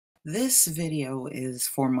This video is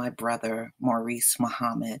for my brother, Maurice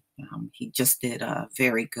Muhammad. He just did a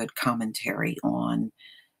very good commentary on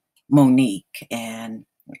Monique, and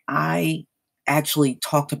I actually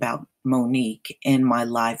talked about Monique in my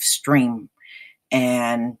live stream,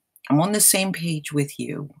 and I'm on the same page with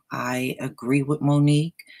you. I agree with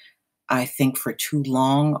Monique. I think for too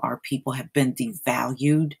long, our people have been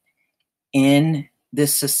devalued in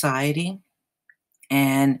this society,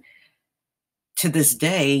 and to this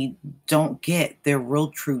day don't get their real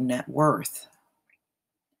true net worth.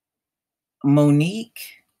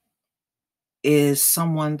 Monique is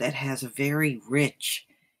someone that has a very rich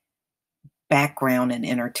background in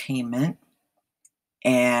entertainment,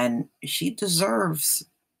 and she deserves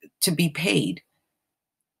to be paid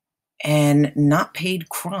and not paid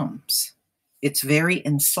crumbs. It's very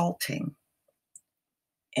insulting.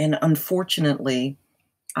 And unfortunately,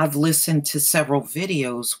 I've listened to several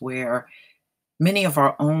videos where many of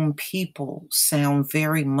our own people sound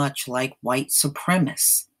very much like white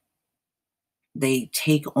supremacists. They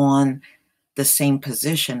take on the same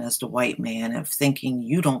position as the white man of thinking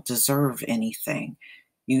you don't deserve anything.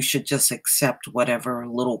 You should just accept whatever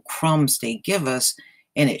little crumbs they give us,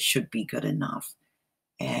 and it should be good enough.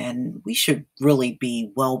 And we should really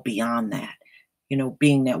be well beyond that.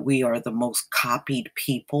 Being that we are the most copied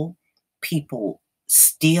people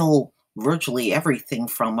steal virtually everything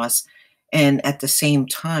from us. And at the same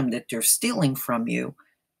time that they're stealing from you,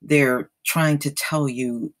 they're trying to tell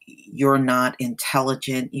you you're not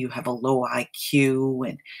intelligent, you have a low IQ,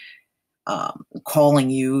 and calling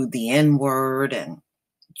you the N word and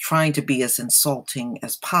trying to be as insulting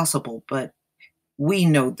as possible. But we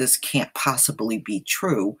know this can't possibly be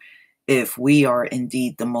true if we are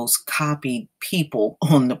indeed the most copied people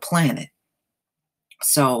on the planet.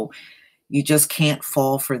 So you just can't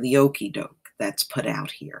fall for the okey doke that's put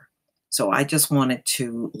out here. So I just wanted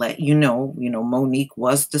to let Monique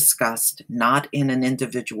was discussed, not in an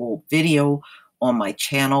individual video on my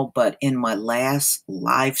channel, but in my last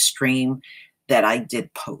live stream that I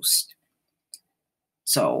did post.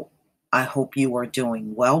 So I hope you are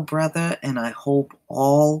doing well, brother, and I hope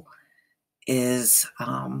all is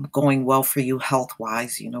going well for you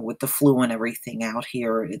health-wise. With the flu and everything out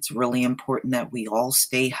here, it's really important that we all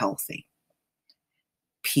stay healthy.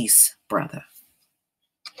 Peace, brother.